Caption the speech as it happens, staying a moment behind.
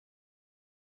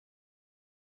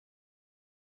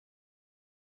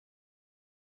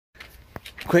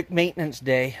quick maintenance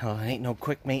day. Well, it ain't no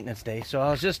quick maintenance day. So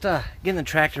I was just getting the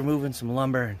tractor moving some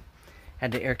lumber and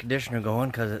had the air conditioner going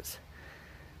because it's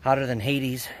hotter than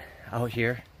Hades out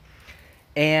here.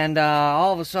 And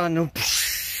all of a sudden,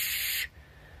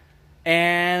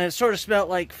 and it sort of smelled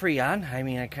like Freon. I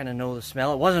mean, I kind of know the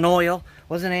smell. It wasn't oil,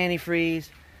 wasn't antifreeze.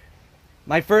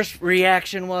 My first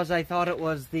reaction was I thought it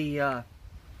was the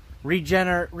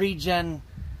regen,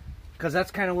 because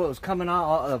that's kind of what was coming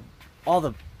out. All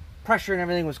the pressure and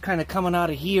everything was kind of coming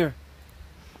out of here.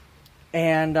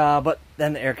 And but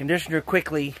then the air conditioner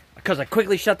quickly, because I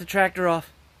quickly shut the tractor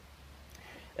off,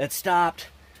 it stopped,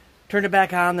 turned it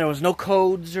back on. There was no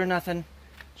codes or nothing.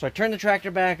 So I turned the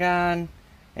tractor back on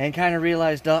and kind of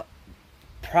realized,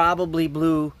 probably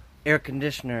blew air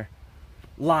conditioner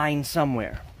line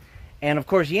somewhere. And of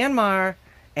course, Yanmar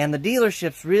and the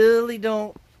dealerships really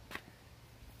don't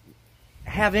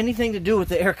have anything to do with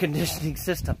the air conditioning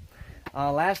system.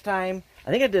 Last time,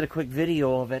 I think I did a quick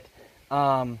video of it.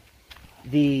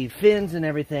 The fins and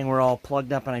everything were all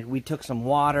plugged up, and we took some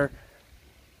water,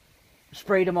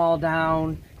 sprayed them all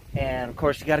down, and of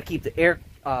course you got to keep the air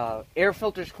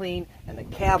filters clean and the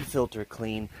cab filter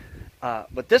clean.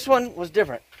 But this one was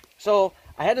different. So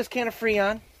I had this can of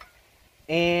Freon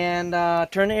and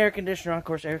turned the air conditioner on. Of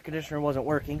course, the air conditioner wasn't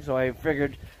working, so I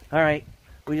figured, all right,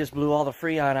 we just blew all the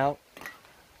Freon out.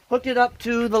 Hooked it up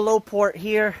to the low port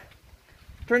here,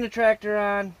 turned the tractor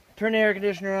on, turned the air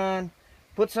conditioner on,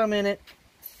 put some in it,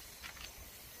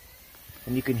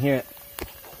 and you can hear it.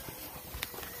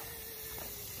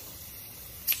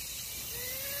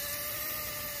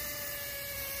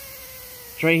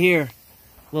 It's right here.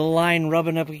 Little line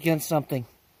rubbing up against something.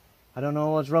 I don't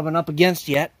know what it's rubbing up against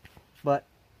yet, but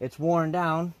it's worn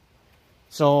down.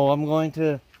 So I'm going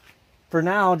to, for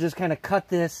now, just kind of cut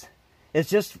this. It's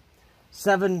just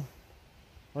 7/16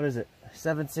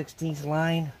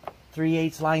 line,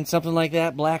 3/8 line, something like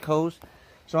that, black hose.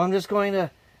 So I'm just going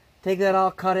to take that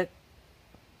out, cut it,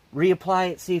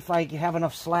 reapply it, see if I have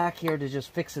enough slack here to just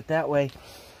fix it that way,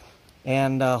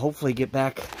 and hopefully get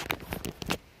back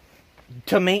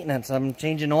to maintenance. I'm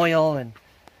changing oil and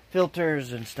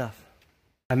filters and stuff.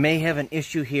 I may have an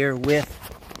issue here with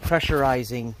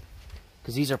pressurizing,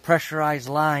 because these are pressurized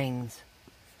lines.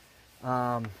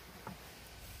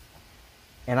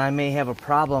 And I may have a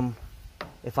problem.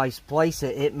 If I splice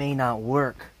it, it may not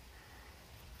work.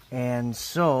 And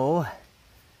so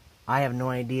I have no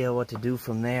idea what to do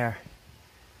from there.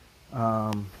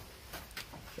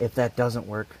 If that doesn't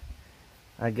work,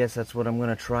 I guess that's what I'm going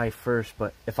to try first.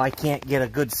 But if I can't get a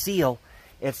good seal,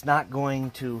 it's not going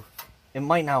to, it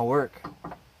might not work.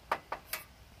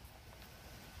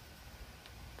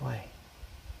 Boy.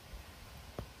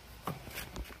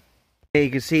 Okay,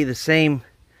 you can see the same.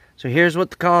 So here's what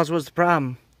the cause was the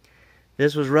problem.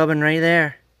 This was rubbing right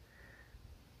there.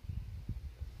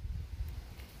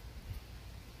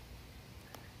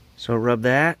 So rub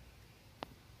that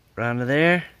around to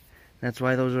there. That's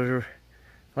why those are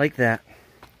like that.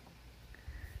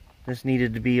 This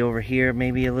needed to be over here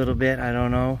maybe a little bit, I don't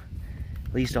know.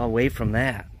 At least away from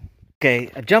that.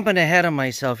 Okay, jumping ahead of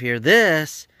myself here.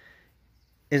 This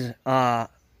is a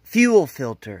fuel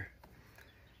filter.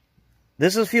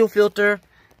 This is fuel filter,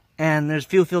 and there's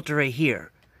fuel filter right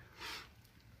here.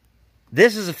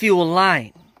 This is a fuel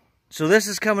line. So this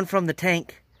is coming from the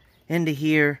tank into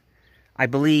here, I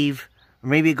believe. Or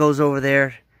maybe it goes over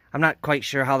there. I'm not quite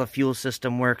sure how the fuel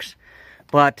system works.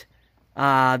 But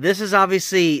this is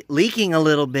obviously leaking a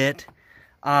little bit.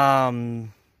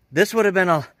 This would have been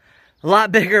a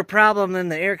lot bigger problem than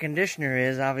the air conditioner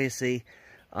is, obviously.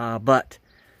 But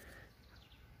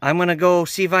I'm going to go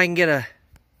see if I can get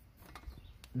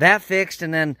that fixed,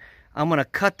 and then I'm going to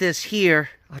cut this here.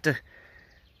 I'll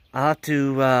have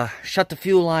to shut the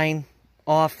fuel line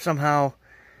off somehow.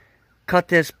 Cut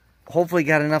this. Hopefully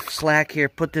got enough slack here.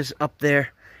 Put this up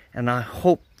there. And I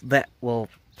hope that will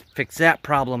fix that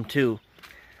problem too.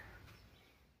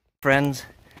 Friends,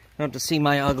 you don't have to see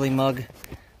my ugly mug.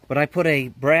 But I put a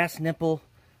brass nipple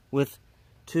with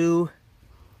 2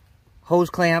 hose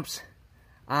clamps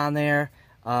on there.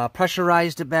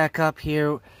 Pressurized it back up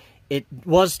here. It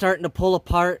was starting to pull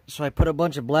apart, so I put a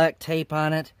bunch of black tape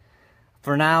on it.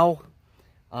 For now,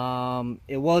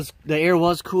 the air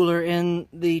was cooler in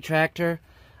the tractor.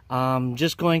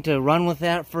 Just going to run with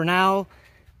that for now.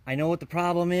 I know what the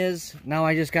problem is. Now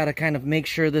I just got to kind of make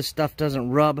sure this stuff doesn't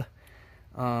rub.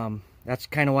 That's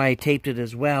kind of why I taped it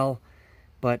as well.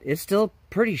 But it's still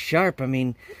pretty sharp. I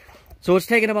mean, so it's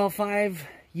taken about 5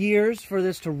 years for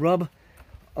this to rub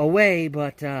away.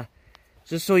 But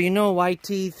just so you know,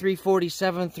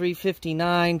 YT347,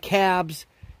 359, cabs,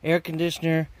 air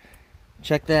conditioner.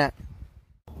 Check that.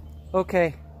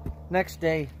 Okay, next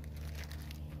day.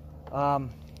 My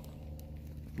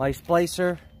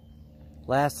splicer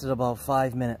lasted about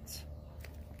 5 minutes.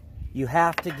 You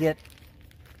have to get,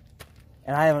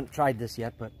 and I haven't tried this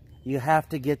yet, but you have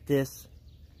to get this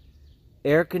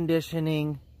air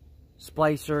conditioning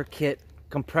splicer kit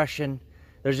compression.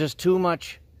 There's just too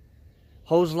much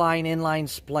hose line, inline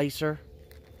splicer.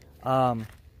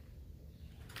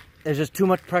 There's just too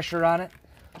much pressure on it.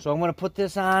 So I'm going to put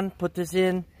this on, put this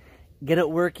in, get it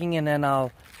working, and then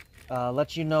I'll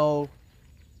let you know,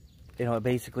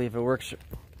 basically if it works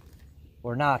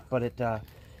or not. But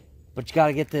you got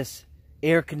to get this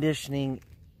air conditioning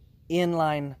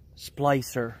inline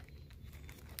splicer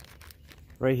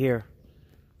right here.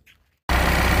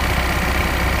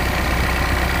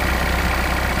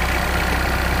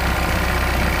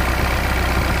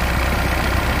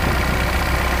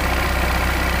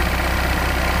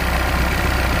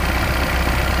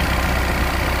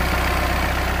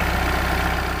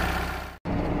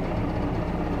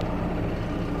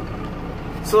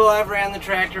 So I've ran the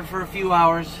tractor for a few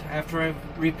hours after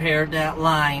I've repaired that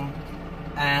line,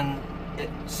 and it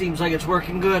seems like it's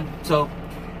working good. So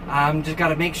I'm just got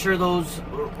to make sure those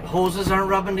hoses aren't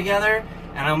rubbing together,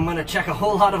 and I'm going to check a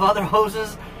whole lot of other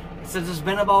hoses since it's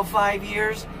been about 5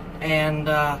 years. And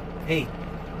hey,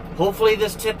 hopefully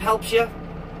this tip helps you.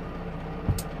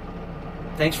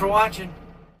 Thanks for watching.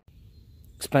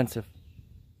 Expensive.